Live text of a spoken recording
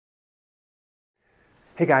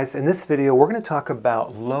Hey guys, in this video we're going to talk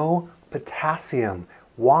about low potassium.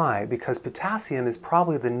 Why? Because potassium is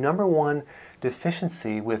probably the #1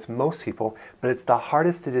 deficiency with most people, but it's the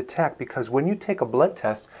hardest to detect because when you take a blood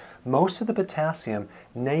test, most of the potassium,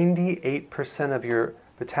 98% of your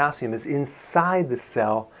potassium is inside the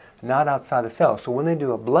cell, not outside the cell. So when they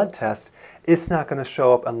do a blood test, it's not going to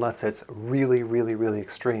show up unless it's really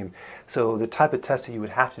extreme. So the type of test that you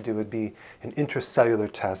would have to do would be an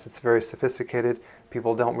intracellular test. It's very sophisticated.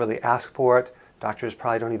 People don't really ask for it. Doctors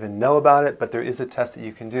probably don't even know about it, but there is a test that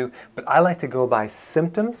you can do. But I like to go by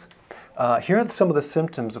symptoms. Here are some of the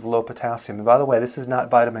symptoms of low potassium. And by the way, this is not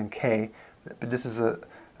vitamin K, but this is a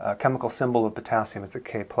chemical symbol of potassium. It's a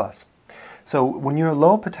K+. So when you're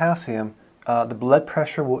low potassium, the blood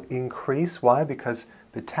pressure will increase. Why? Because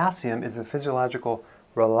potassium is a physiological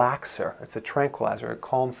relaxer. It's a tranquilizer. It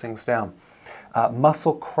calms things down.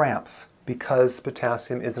 Muscle cramps, because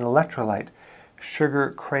potassium is an electrolyte. Sugar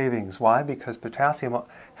cravings. Why? Because potassium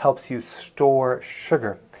helps you store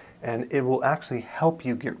sugar, and it will actually help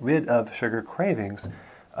you get rid of sugar cravings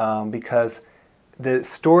because the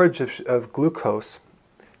storage of glucose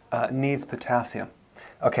needs potassium.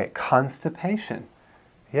 Okay, constipation.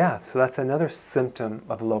 Yeah, so that's another symptom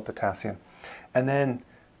of low potassium. And then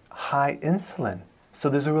high insulin. So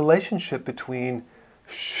there's a relationship between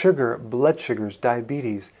sugar, blood sugars,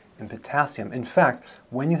 diabetes, and potassium. In fact,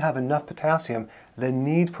 when you have enough potassium, the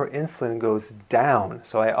need for insulin goes down.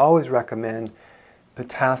 So I always recommend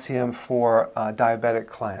potassium for diabetic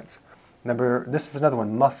clients. This is another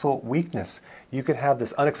one, muscle weakness. You could have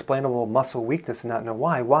this unexplainable muscle weakness and not know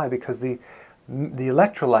why. Why? Because the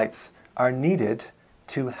electrolytes are needed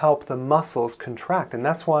to help the muscles contract. And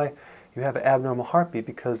that's why you have an abnormal heartbeat,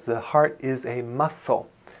 because the heart is a muscle.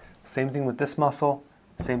 Same thing with this muscle,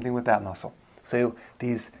 same thing with that muscle. So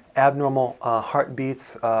these abnormal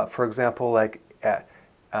heartbeats, for example, like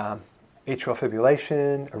atrial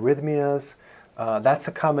fibrillation, arrhythmias, that's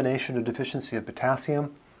a combination of deficiency of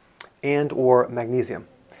potassium and or magnesium.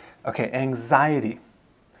 Okay, anxiety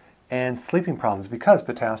and sleeping problems, because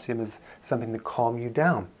potassium is something to calm you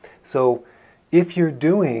down. So if you're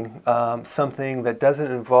doing something that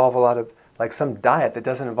doesn't involve a lot of, like some diet that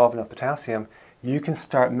doesn't involve enough potassium, you can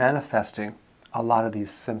start manifesting a lot of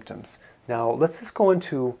these symptoms. Now let's just go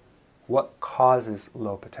into what causes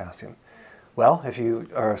low potassium. Well, if you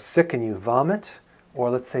are sick and you vomit, or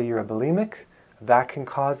let's say you're a bulimic, that can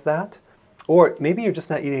cause that. Or maybe you're just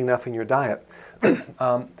not eating enough in your diet.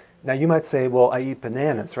 Now you might say, well, I eat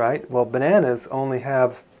bananas, right? Well, bananas only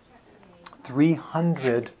have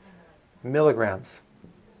 300 milligrams.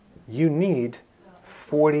 You need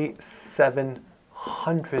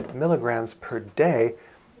 4,700 milligrams per day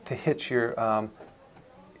to hit your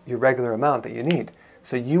regular amount that you need.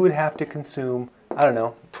 So you would have to consume, I don't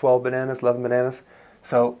know, 12 bananas, 11 bananas.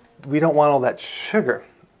 So we don't want all that sugar.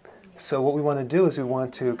 So what we want to do is we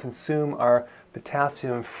want to consume our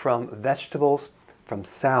potassium from vegetables, from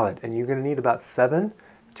salad. And you're going to need about 7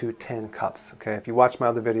 to 10 cups. Okay, if you watch my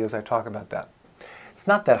other videos, I talk about that. It's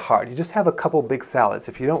not that hard. You just have a couple big salads.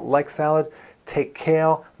 If you don't like salad, take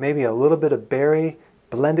kale, maybe a little bit of berry,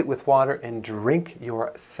 blend it with water, and drink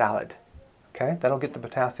your salad. Okay, that'll get the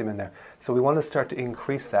potassium in there. So we want to start to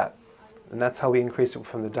increase that. And that's how we increase it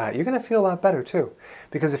from the diet. You're going to feel a lot better too.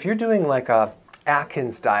 Because if you're doing like a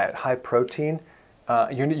Atkins diet, high protein,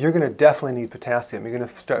 you're going to definitely need potassium. You're going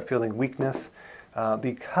to start feeling weakness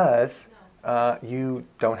because you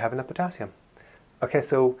don't have enough potassium. Okay,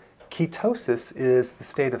 so ketosis is the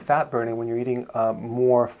state of fat burning when you're eating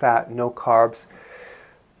more fat, no carbs.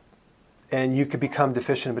 And you could become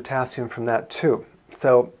deficient in potassium from that too.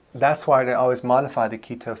 So that's why I always modify the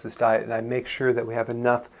ketosis diet, and I make sure that we have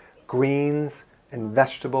enough greens and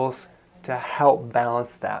vegetables to help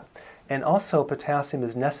balance that. And also potassium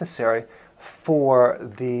is necessary for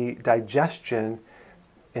the digestion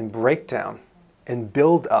and breakdown and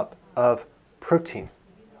buildup of protein.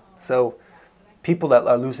 So people that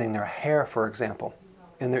are losing their hair, for example,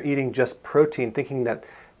 and they're eating just protein thinking that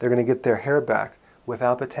they're going to get their hair back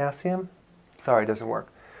without potassium, sorry, it doesn't work.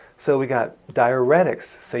 So we got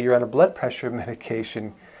diuretics. Say you're on a blood pressure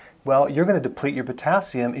medication. Well, you're going to deplete your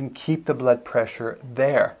potassium and keep the blood pressure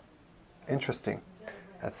there. Interesting.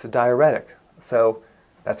 That's the diuretic. So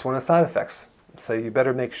that's one of the side effects. So you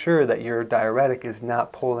better make sure that your diuretic is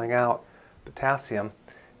not pulling out potassium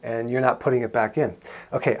and you're not putting it back in.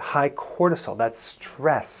 Okay, high cortisol, that's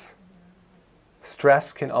stress.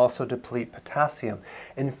 Stress can also deplete potassium.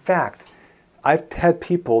 In fact, I've had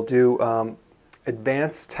people do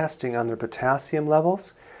advanced testing on their potassium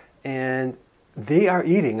levels, and they are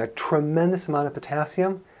eating a tremendous amount of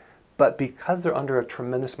potassium, but because they're under a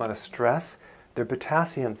tremendous amount of stress, their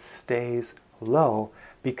potassium stays low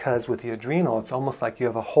because with the adrenal, it's almost like you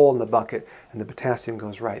have a hole in the bucket and the potassium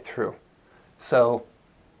goes right through. So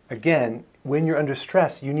again, when you're under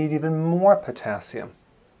stress, you need even more potassium.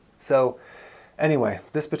 So anyway,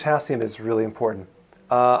 this potassium is really important.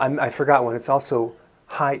 I forgot one. It's also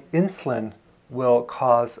high insulin will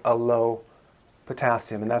cause a low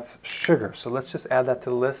potassium, and that's sugar. So let's just add that to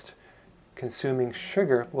the list. Consuming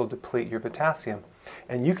sugar will deplete your potassium.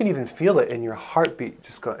 And you can even feel it in your heartbeat.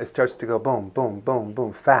 It starts to go boom, boom, boom,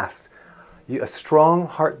 boom, fast. A strong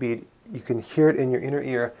heartbeat, you can hear it in your inner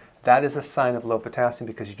ear. That is a sign of low potassium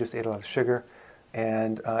because you just ate a lot of sugar,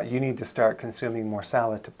 and you need to start consuming more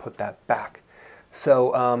salad to put that back.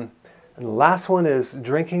 So, and the last one is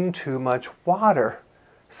drinking too much water.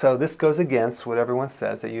 So this goes against what everyone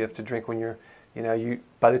says, that you have to drink when you're,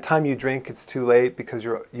 by the time you drink, it's too late because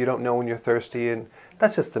you don't know when you're thirsty, and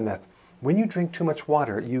that's just the myth. When you drink too much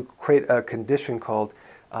water, you create a condition called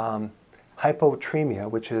hyponatremia,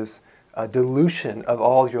 which is a dilution of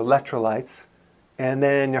all your electrolytes, and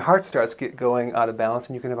then your heart starts going out of balance,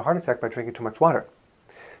 and you can have a heart attack by drinking too much water.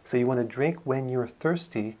 So you want to drink when you're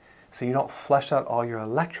thirsty so you don't flush out all your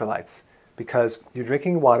electrolytes, because you're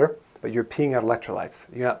drinking water, but you're peeing out electrolytes.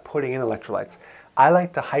 You're not putting in electrolytes. I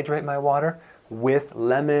like to hydrate my water with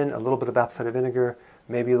lemon, a little bit of apple cider vinegar,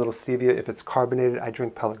 maybe a little stevia. If it's carbonated, I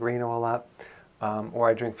drink Pellegrino a lot, or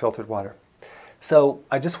I drink filtered water. So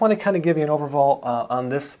I just want to kind of give you an overview on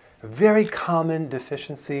this very common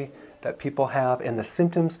deficiency that people have and the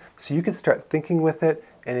symptoms, so you can start thinking with it.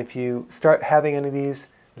 And if you start having any of these,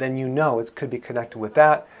 then you know it could be connected with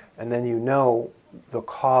that, and then you know the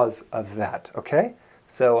cause of that, okay?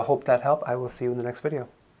 So I hope that helped. I will see you in the next video.